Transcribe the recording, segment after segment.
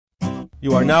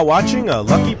You are now watching a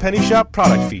Lucky Penny Shop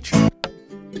product feature.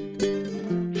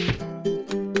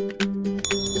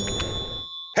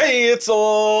 Hey, it's a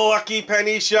Lucky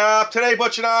Penny Shop. Today,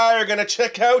 Butch and I are going to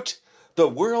check out the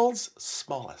world's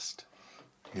smallest.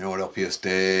 You know what,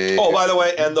 LPS-Dave? Oh, by the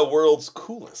way, and the world's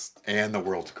coolest. And the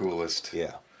world's coolest.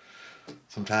 Yeah.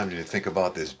 Sometimes when you think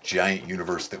about this giant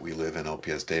universe that we live in,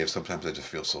 LPS-Dave, sometimes I just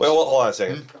feel so Wait, small. hold on a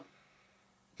second.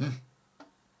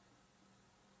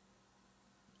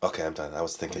 Okay, I'm done. I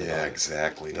was thinking about it. Yeah,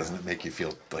 exactly. Doesn't it make you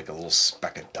feel like a little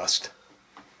speck of dust?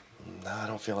 No, I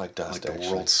don't feel like dust, Like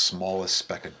the world's smallest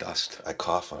speck of dust. I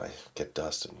cough when I get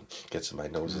dust and gets in my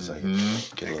nose as I get a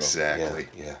little, Exactly.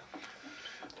 Yeah.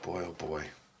 Boy, oh boy.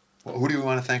 Well, who do you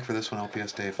want to thank for this one,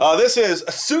 LPS-Dave? This is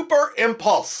Super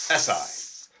Impulse.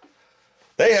 SI.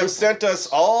 They have sent us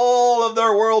all of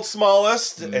their world's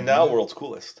smallest and now world's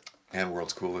coolest. And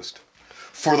world's coolest.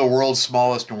 For the world's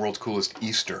smallest and world's coolest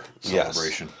Easter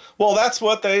celebration. Yes. Well, that's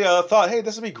what they thought. Hey,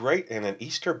 this would be great in an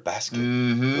Easter basket.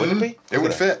 Wouldn't it be? It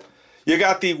would fit. You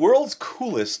got the world's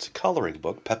coolest coloring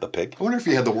book, Peppa Pig. I wonder if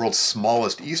you had the world's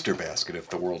smallest Easter basket, if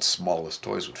the world's smallest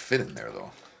toys would fit in there,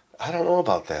 though. I don't know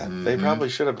about that. They probably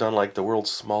should have done like the world's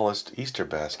smallest Easter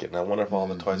basket, and I wonder if all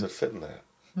the toys would fit in that.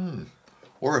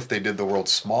 Or if they did the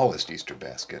world's smallest Easter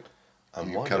basket.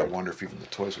 You kind of wonder if even the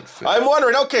toys would fit. I'm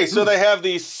wondering. Okay, so they have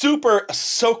the Super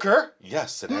Soaker.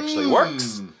 Yes, it actually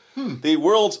works. The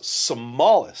world's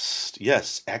smallest.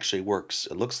 Yes, actually works.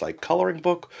 It looks like coloring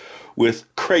book with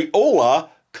Crayola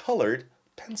colored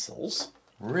pencils.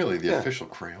 Really? The official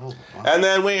Crayola. Wow. And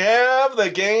then we have the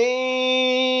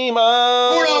game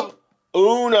of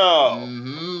Uno.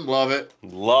 Love it.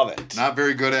 Love it. Not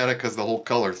very good at it because the whole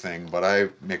color thing, but I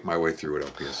make my way through it,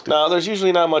 LPS. Now, there's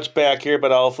usually not much back here,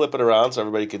 but I'll flip it around so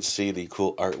everybody can see the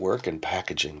cool artwork and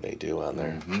packaging they do on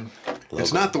there.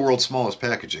 It's not the world's smallest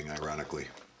packaging, ironically.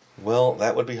 Well,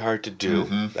 that would be hard to do.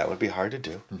 That would be hard to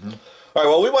do. All right,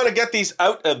 well, we want to get these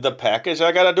out of the package.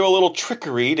 I got to do a little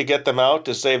trickery to get them out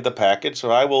to save the package, so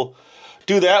I will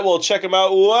do that. We'll check them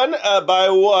out one by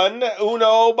one,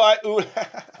 uno by uno.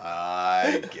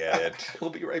 I get it. We'll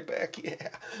be right back, yeah.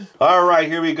 All right,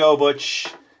 here we go, Butch.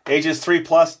 Ages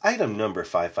 3+, item number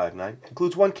 559.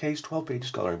 Includes 1 case, 12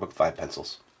 pages, coloring book, 5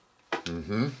 pencils.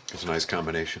 It's a nice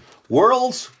combination.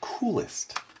 World's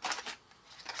coolest.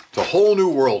 It's a whole new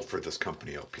world for this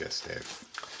company, LPS-Dave.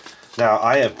 Now,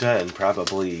 I have done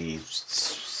probably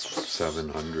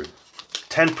 700.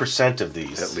 10% of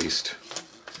these. At least.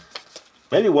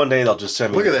 Maybe one day they'll just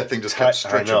send me... Look at that thing just kept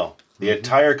stretching. I know. The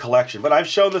entire collection. But I've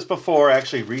shown this before,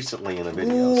 actually, recently in a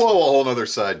video. Whoa, so. a whole other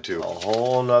side, too. A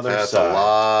whole nother That's side. a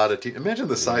lot of... Imagine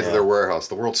the size of their warehouse.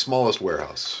 The world's smallest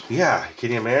warehouse. Yeah.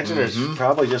 Can you imagine? There's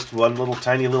probably just one little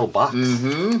tiny little box.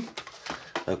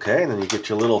 Okay, and then you get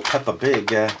your little Peppa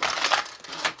Pig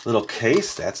little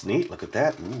case. That's neat. Look at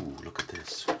that. Ooh, look at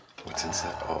this. What's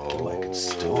inside? Oh, I can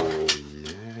store.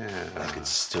 Yeah. I can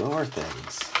store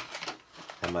things.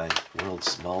 And my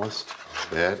world's smallest.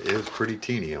 That is pretty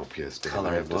teeny, LPS-Dave,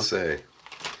 I have to say.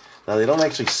 Now, they don't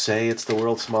actually say it's the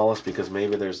world's smallest because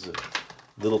maybe there's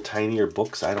little tinier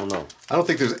books. I don't know. I don't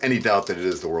think there's any doubt that it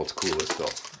is the world's coolest, though.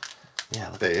 Yeah,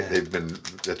 look That's at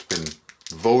that. been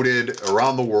voted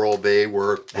around the world. They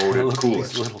were voted Look at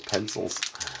coolest. these little pencils.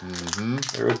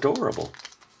 They're adorable.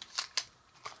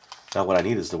 Now, what I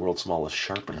need is the world's smallest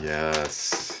sharpener.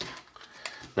 Yes.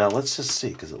 Now, let's just see,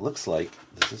 because it looks like...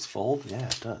 Does this fold? Yeah,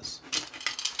 it does.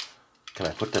 Can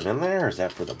I put them in there, or is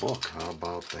that for the book? How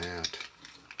about that?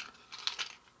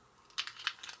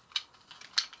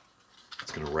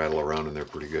 It's going to rattle around in there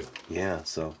pretty good. Yeah,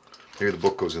 so... Maybe the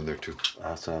book goes in there, too.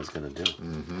 That's what I was going to do.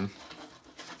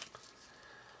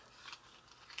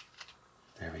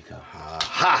 There we go.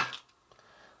 Aha!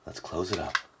 Let's close it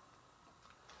up.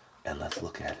 And let's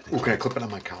look at it again. Ooh, can I clip it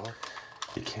on my collar?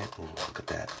 You can't. Ooh, look at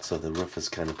that. So the roof has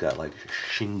kind of got like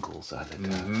shingles on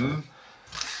it.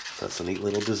 So that's a neat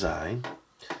little design.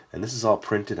 And this is all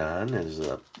printed on. There's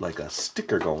like a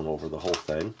sticker going over the whole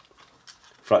thing.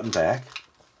 Front and back.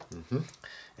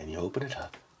 And you open it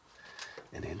up.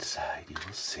 And inside you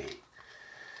will see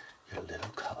your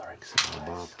little coloring supplies.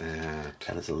 How about that?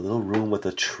 And it's a little room with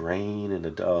a train and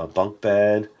a bunk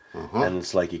bed. And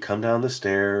it's like you come down the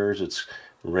stairs. It's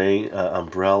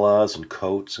umbrellas and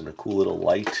coats and a cool little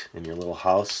light in your little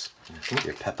house.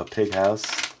 Your Peppa Pig house.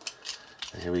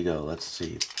 And here we go. Let's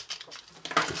see.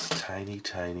 This tiny,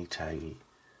 tiny, tiny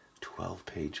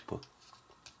 12-page book.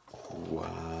 Oh,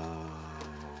 wow.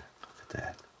 Look at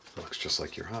that. It looks just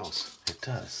like your house. It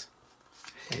does.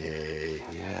 Hey.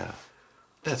 Yeah.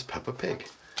 That's Peppa Pig.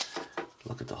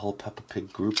 Look at the whole Peppa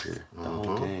Pig group here. The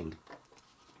whole gang.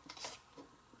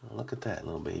 Look at that.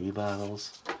 Little baby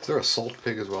bottles. Is there a salt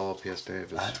pig as well,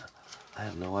 LPS-Dave? I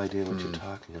have no idea what you're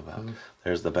talking about.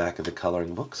 There's the back of the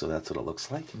coloring book, so that's what it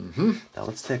looks like. Now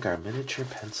let's take our miniature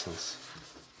pencils.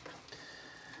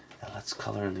 And let's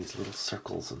color in these little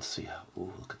circles and see how...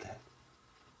 Ooh, look at that.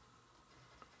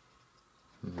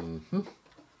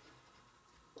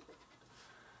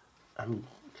 I'm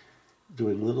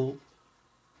doing little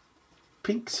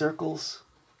pink circles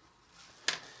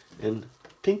in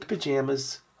pink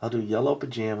pajamas. I'll do yellow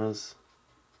pajamas.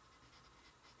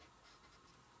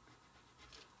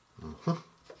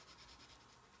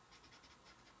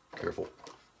 Careful.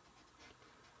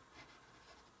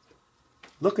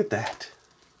 Look at that.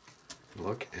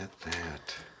 Look at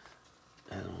that.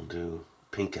 And we'll do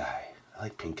pink eye. I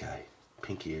like pink eye.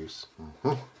 Pink ears.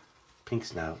 Pink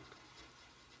snout.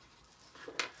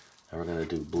 And we're going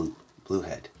to do blue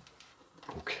head.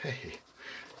 Okay.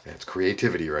 That's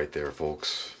creativity right there,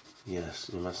 folks. Yes,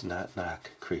 you must not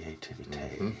knock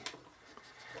creativity.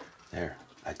 There.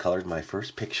 I colored my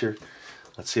first picture.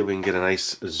 Let's see if we can get a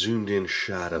nice zoomed in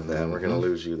shot of that. We're going to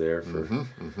lose you there for...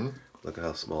 Look at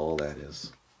how small that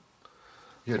is.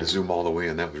 You had to zoom all the way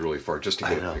in. That was really far just to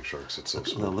get a picture because it's so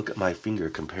small. Now look at my finger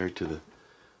compared to the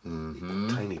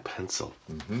tiny pencil.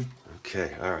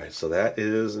 Okay, all right. So that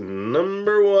is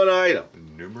number one item.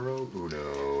 Numero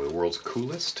uno. The world's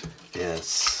coolest.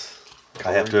 Yes.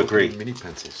 I have to agree. Mini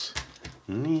pencils.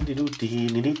 Out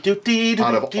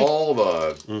of all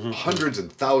the hundreds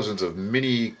and thousands of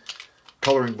mini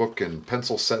coloring book and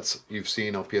pencil sets you've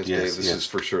seen, LPS-Dave, this is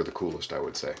for sure the coolest, I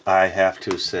would say. I have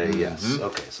to say yes.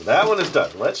 Okay, so that one is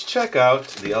done. Let's check out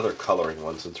the other coloring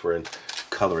one since we're in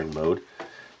coloring mode.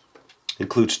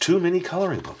 Includes 2 mini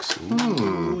coloring books.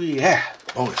 Ooh, yeah.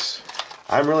 Bonus.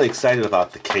 I'm really excited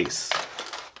about the case.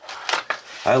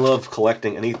 I love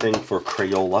collecting anything for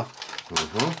Crayola.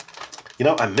 You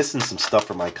know, I'm missing some stuff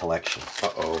from my collection.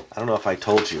 Uh-oh. I don't know if I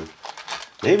told you.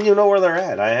 Maybe you know where they're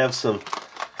at. I have some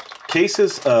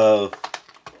cases of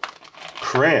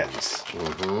crayons.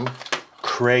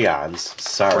 Crayons.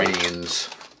 Sorry. Crayons.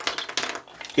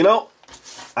 You know,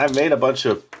 I've made a bunch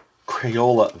of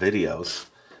Crayola videos.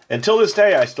 Until this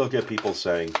day, I still get people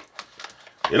saying,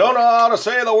 you don't know how to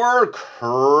say the word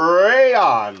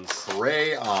crayons.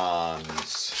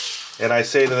 Crayons. And I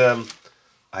say to them,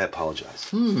 I apologize.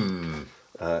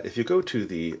 If you go to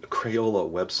the Crayola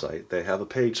website, they have a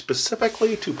page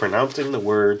specifically to pronouncing the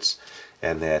words,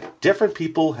 and that different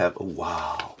people have,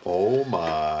 oh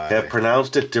my, have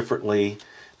pronounced it differently.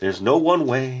 There's no one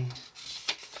way.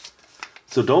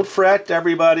 So don't fret,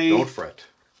 everybody. Don't fret.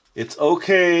 It's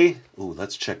okay. Ooh,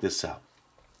 let's check this out.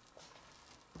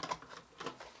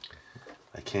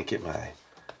 I can't get my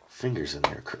fingers in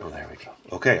there. Oh, there we go.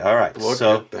 Okay, all right. Look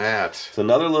at that. It's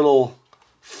another little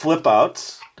flip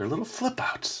outs. They're little flip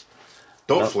outs.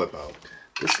 Don't flip out.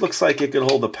 This looks like it could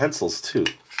hold the pencils too.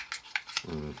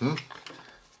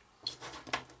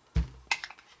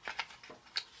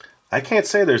 I can't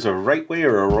say there's a right way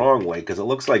or a wrong way because it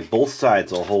looks like both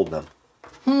sides will hold them.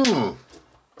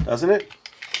 Doesn't it?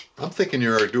 I'm thinking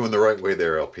you're doing the right way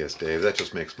there, LPS-Dave. That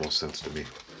just makes most sense to me.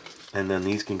 And then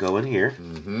these can go in here.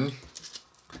 And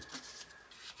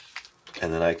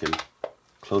then I can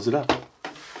close it up.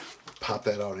 Pop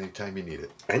that out anytime you need it.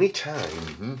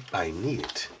 Anytime I need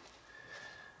it.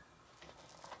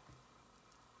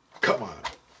 Come on.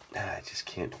 I just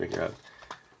can't figure out.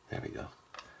 There we go.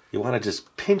 You want to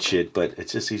just pinch it, but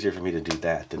it's just easier for me to do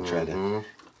that than try to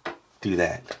do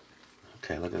that.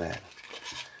 Okay, look at that.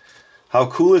 How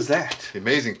cool is that? The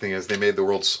amazing thing is they made the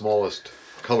world's smallest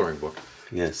coloring book.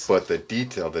 Yes. But the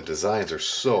detail, the designs are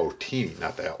so teeny.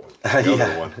 Not that one. The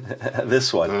other one.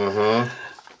 This one.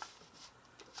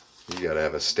 You got to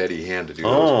have a steady hand to do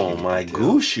those. Oh my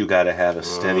goose, you got to have a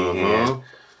steady hand.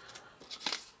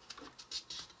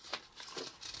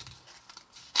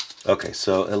 Okay,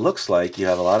 so it looks like you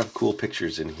have a lot of cool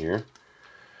pictures in here.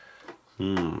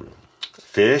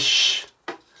 Fish,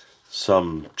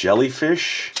 some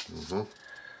jellyfish,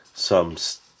 some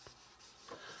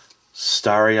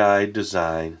starry-eyed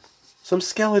design, some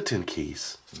skeleton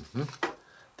keys.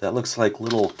 That looks like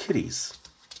little kitties.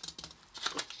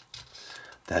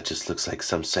 That just looks like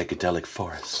some psychedelic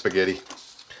forest. Spaghetti.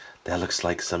 That looks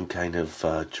like some kind of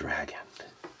dragon.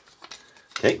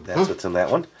 Okay, that's what's in that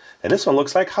one. And this one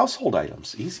looks like household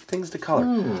items. Easy things to color.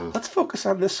 Let's focus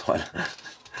on this one.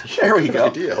 There we go.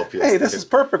 Hey, this is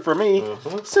perfect for me.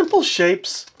 Simple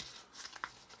shapes.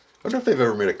 I wonder if they've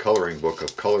ever made a coloring book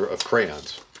of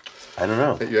crayons. I don't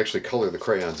know. That you actually color the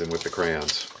crayons in with the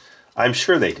crayons. I'm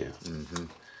sure they do.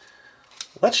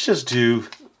 Let's just do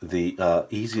the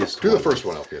easiest Do one. the first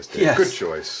one, LPS-Dave. Yes. Good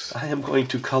choice. I am going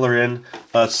to color in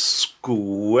a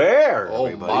square. Oh,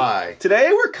 everybody. my.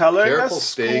 Today we're coloring Careful a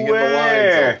square. staying in the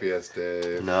lines,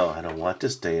 LPS-Dave. No, I don't want to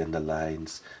stay in the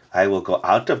lines. I will go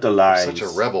out of the lines. You're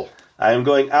such a rebel. I am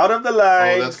going out of the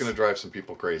lines. Oh, that's going to drive some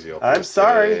people crazy, LPS-Dave. I'm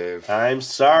sorry. I'm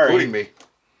sorry. Including me.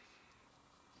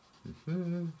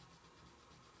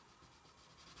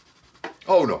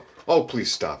 Oh, no. Oh,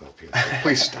 please stop, LPS-Dave.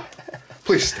 Please stop.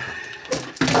 Please stop.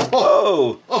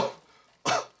 Oh.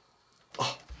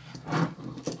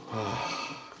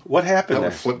 What happened That there?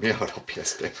 would flip me out,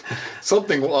 LPS-Dave.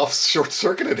 Something off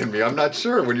short-circuited in me. I'm not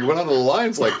sure. When you went on the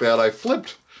lines like that, I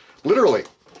flipped. Literally.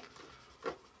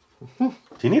 Do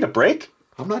you need a break?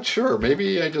 I'm not sure.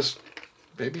 Maybe I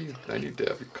need to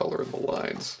have you color in the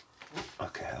lines.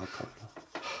 Okay, I'll color.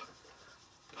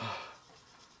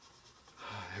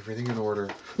 Everything in order.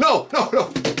 No, no,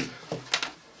 no.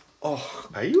 Oh,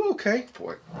 Are you okay?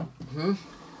 boy.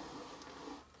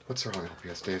 What's wrong,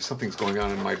 LPS-Dave? Something's going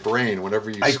on in my brain whenever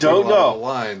you I scribble don't out know. the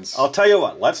lines. I'll tell you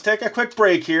what. Let's take a quick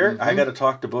break here. I got to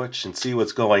talk to Butch and see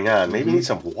what's going on. Maybe you need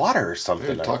some water or I something.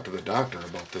 need to talk to the doctor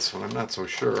about this one. I'm not so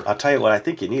sure. I'll tell you what I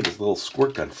think you need is a little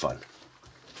squirt gun fun.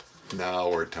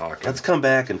 Now we're talking. Let's come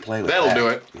back and play with that. That'll do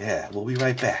it. Yeah, we'll be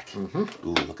right back. Ooh,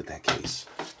 look at that case.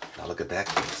 Now look at that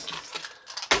case.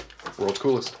 World's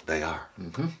coolest. They are.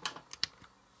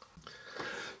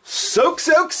 Soak,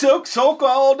 soak, soak, soak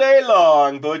all day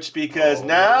long, Butch, because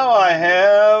now I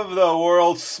have the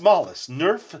world's smallest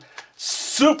Nerf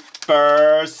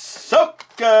Super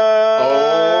Soaker.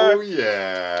 Oh,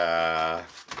 yeah.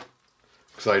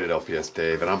 Excited,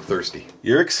 LPS-Dave, and I'm thirsty.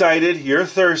 You're excited. You're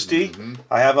thirsty.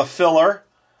 I have a filler.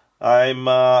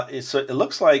 It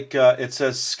looks like it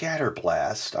says Scatter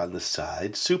Blast on the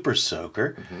side. Super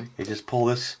Soaker. You just pull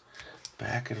this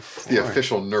back and forth. The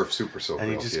official Nerf Super Soaker,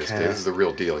 And you just LPS-Dave. kinda This is the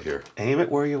real deal here. Aim it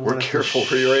where you want. We're careful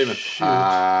where you're aiming.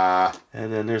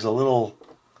 And then there's a little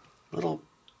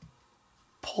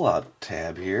pull-out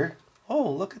tab here. Oh,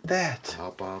 look at that. How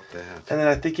about that? And then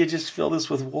I think you just fill this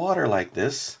with water like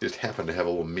this. Just happen to have a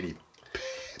little mini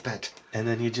pet. And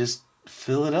then you just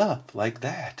fill it up like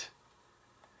that.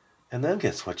 And then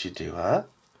guess what you do, huh?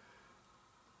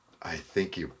 I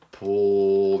think you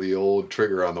pull the old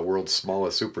trigger on the world's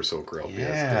smallest Super Soaker,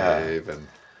 LPS-Dave, and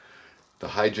the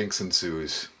hijinks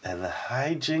ensues. And the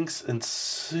hijinks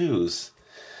ensues.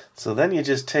 So then you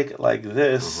just take it like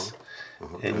this,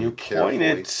 and you point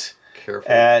it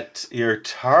at your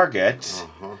target,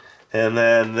 and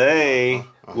then they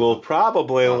will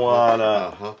probably want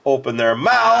to open their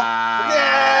mouth.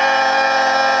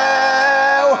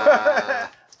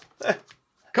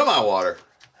 Come on, water.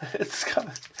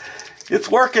 It's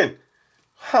working.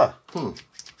 Huh.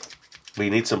 We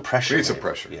need some pressure. We need some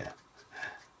pressure. Yeah.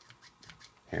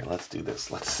 Here, let's do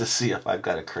this. Let's just see if I've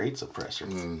got to create some pressure.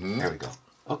 There we go.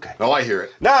 Okay. Oh, I hear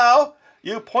it. Now,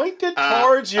 you point it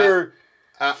towards your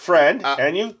friend,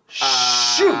 and you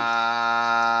shoot.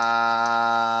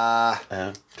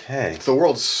 Okay. It's the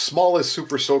world's smallest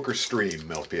Super Soaker stream,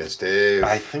 LPS-Dave.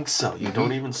 I think so. You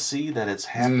don't even see that it's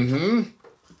happening.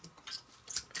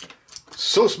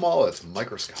 So small, it's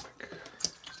microscopic.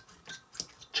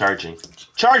 Charging.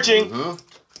 Charging!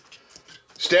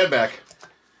 Stand back.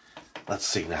 Let's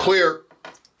see now. Clear.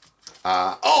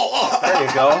 There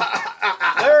you go.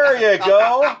 There you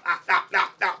go.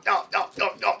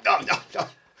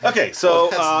 Okay, so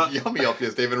That's yummy,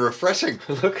 LPS-Dave, and refreshing.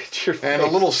 look at your face. And a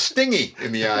little stingy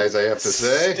in the eyes, I have to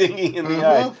say. Stingy in the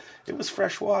eye. It was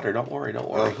fresh water. Don't worry. Don't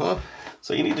worry.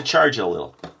 So you need to charge it a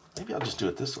little. Maybe I'll just do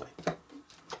it this way.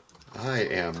 I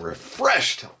am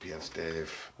refreshed,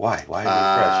 LPS-Dave. Why? Why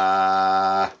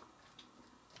are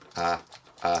you refreshed?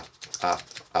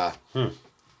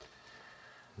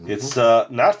 It's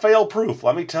not fail-proof,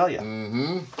 let me tell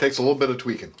you. Takes a little bit of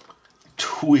tweaking.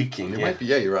 Tweaking, You might be,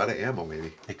 you're out of ammo,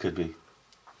 maybe. It could be.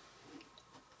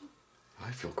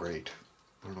 I feel great.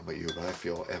 I don't know about you, but I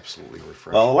feel absolutely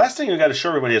refreshed. Well, the last thing we got to show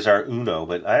everybody is our Uno,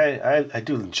 but I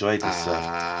do enjoy this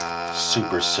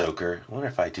Super Soaker. I wonder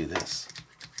if I do this.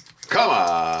 Come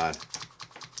on!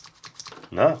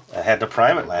 No, I had to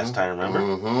prime it last time,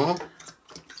 remember?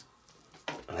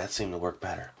 And that seemed to work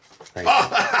better. There you go.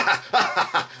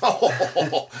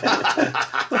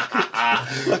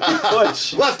 Look at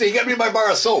Butch. Lefty, get me my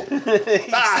bar of soap.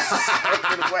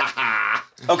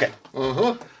 Okay.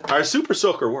 Our Super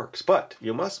Soaker works, but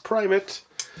you must prime it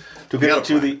to get it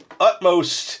to the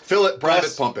utmost. Fill it, prime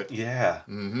it, pump it. Yeah.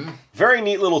 Very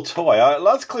neat little toy.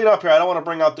 Let's clean up here. I don't want to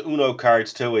bring out the Uno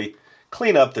cards till we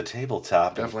clean up the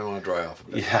tabletop. Definitely want to dry off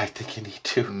a bit. Yeah, I think you need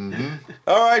to.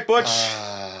 All right, Butch.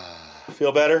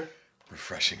 Feel better?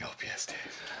 Refreshing,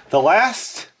 LPS-Dave. The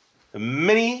last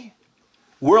mini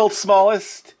world's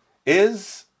smallest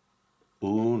is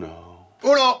Uno.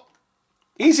 Uno!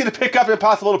 Easy to pick up and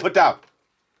impossible to put down.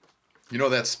 You know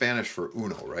that's Spanish for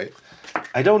Uno, right?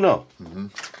 I don't know.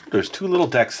 There's 2 little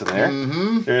decks in there.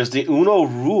 There's the Uno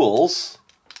rules.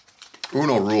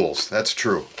 Uno rules. That's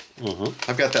true.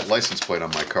 I've got that license plate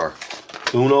on my car.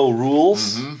 Uno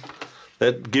rules.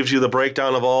 That gives you the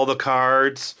breakdown of all the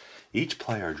cards. Each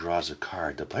player draws a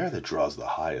card. The player that draws the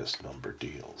highest number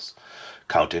deals.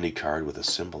 Count any card with a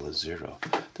symbol as 0.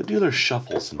 The dealer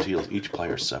shuffles and deals each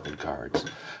player 7 cards.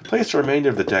 Place the remainder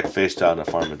of the deck face down to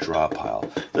form a draw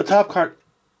pile. The top card...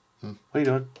 What are you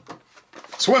doing?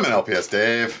 Swimming,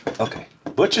 LPS-Dave. Okay.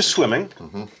 Butch is swimming.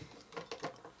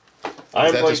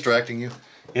 Is that distracting you?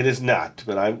 It is not,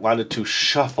 but I wanted to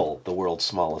shuffle the world's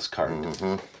smallest card.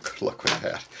 Good luck with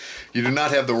that. You do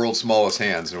not have the world's smallest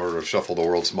hands in order to shuffle the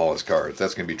world's smallest cards.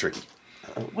 That's going to be tricky.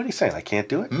 What are you saying? I can't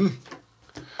do it?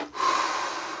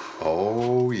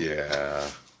 Oh, yeah.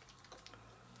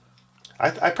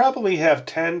 I probably have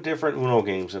 10 different Uno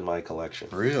games in my collection.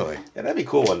 Really? Yeah, that'd be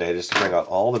cool one day just to bring out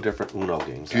all the different Uno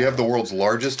games. Do you have the world's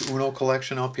largest Uno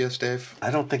collection, LPS-Dave?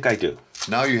 I don't think I do.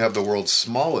 Now you have the world's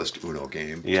smallest Uno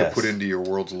game to put into your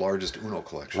world's largest Uno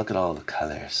collection. Look at all the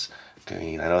colors.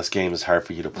 Green. I know this game is hard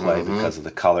for you to play because of the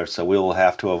colors, so we will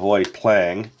have to avoid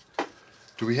playing.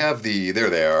 Do we have the... There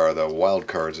they are, the wild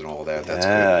cards and all that. That's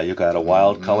good. You got a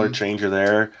wild color changer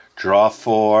there. Draw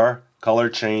 4. Color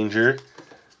changer.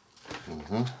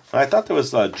 I thought there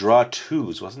was draw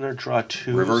 2s. Wasn't there draw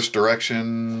 2s? Reverse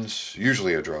directions.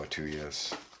 Usually a draw 2,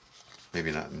 yes.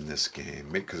 Maybe not in this game.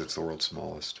 Maybe because it's the world's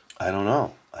smallest. I don't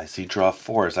know. I see draw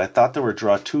 4s. I thought there were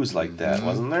draw 2s like that.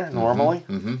 Wasn't there normally?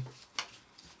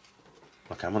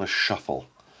 Look, I'm going to shuffle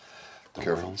the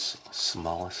world's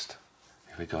smallest.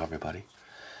 Here we go, everybody.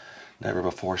 Never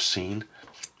before seen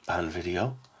on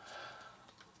video.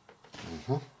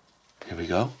 Here we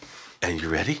go. And you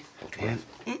ready? And...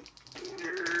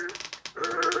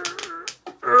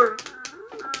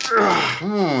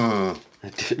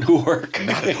 It didn't work.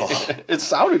 Not at all. It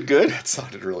sounded good. It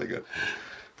sounded really good.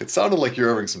 It sounded like you're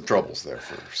having some troubles there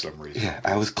for some reason. Yeah,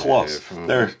 I was close.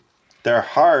 They're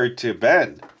hard to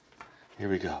bend. Here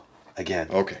we go. Again.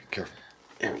 Okay, careful.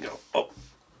 Here we go.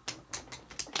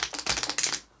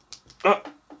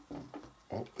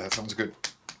 Oh, that sounds good.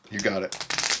 You got it.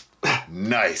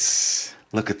 Nice.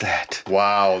 Look at that.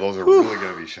 Wow, those are really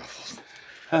going to be shuffled.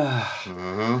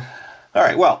 All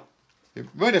right, well. You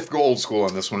might have to go old school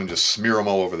on this one and just smear them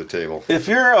all over the table. If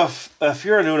you're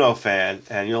an Uno fan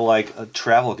and you like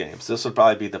travel games, this would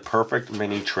probably be the perfect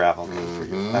mini travel game for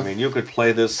you. I mean, you could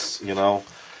play this,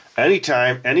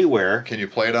 anytime, anywhere. Can you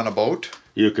play it on a boat?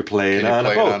 You could play it on a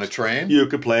boat. Can you play it on a train? You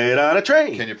could play it on a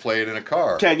train. Can you play it in a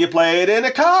car? Can you play it in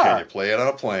a car? Can you play it on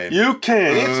a plane? You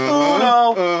can. It's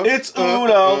Uno. It's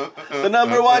Uno. The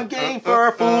number 1 game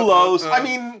for foolos.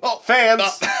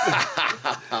 Fans.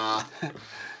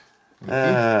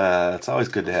 It's always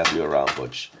good to have you around,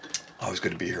 Butch. Always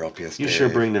good to be here, LPS-Dave. You sure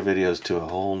bring the videos to a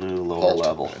whole new lower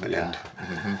level. Yeah.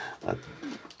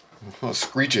 A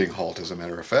screeching halt, as a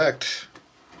matter of fact.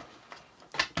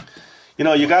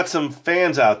 You got some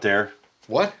fans out there.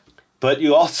 What? But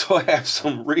you also have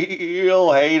some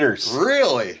real haters.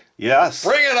 Really? Yes.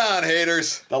 Bring it on,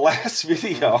 haters. The last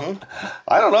video,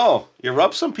 I don't know. You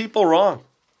rubbed some people wrong.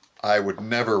 I would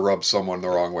never rub someone the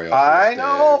wrong way. I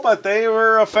know, but they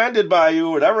were offended by you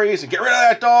for whatever reason. Get rid of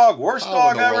that dog. Worst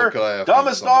dog ever.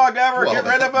 Dumbest dog ever. Get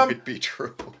rid of him. Might be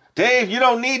true. Dave, you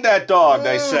don't need that dog,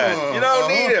 they said. You don't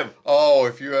need him. Oh,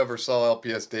 if you ever saw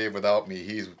LPS-Dave without me,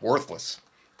 he's worthless.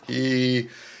 He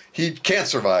can't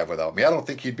survive without me. I don't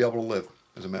think he'd be able to live,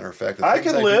 as a matter of fact. I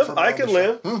can live. I can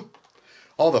live.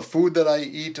 All the food that I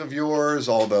eat of yours,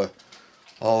 all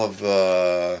of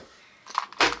the...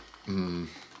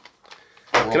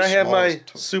 Can I have my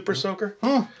super soaker?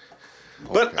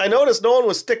 But I noticed no one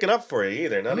was sticking up for you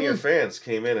either. None of your fans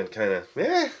came in and kind of,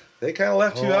 they kind of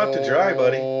left you out to dry,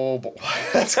 buddy. Oh,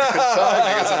 that's a good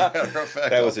timing, as a matter of fact.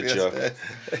 That was a joke.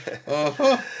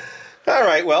 All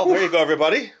right, well, there you go,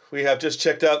 everybody. We have just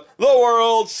checked out the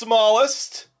world's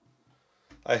smallest.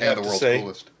 I have to say,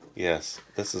 coolest. Yes,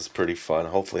 this is pretty fun.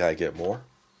 Hopefully I get more.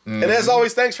 And as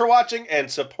always, thanks for watching and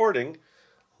supporting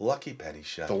Lucky Penny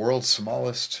Shop. The world's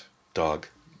smallest dog.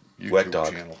 YouTube Wet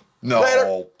dog. channel. No.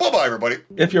 Later. Bye-bye, everybody.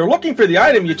 If you're looking for the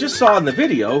item you just saw in the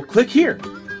video, click here.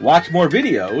 Watch more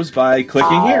videos by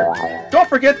clicking here. Don't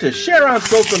forget to share on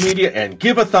social media and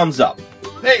give a thumbs up.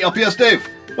 Hey, LPS-Dave.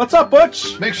 What's up,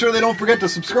 Butch? Make sure they don't forget to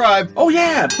subscribe. Oh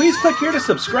yeah, please click here to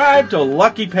subscribe to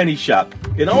Lucky Penny Shop.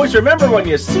 And always remember, when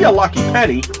you see a lucky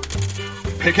penny,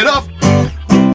 pick it up.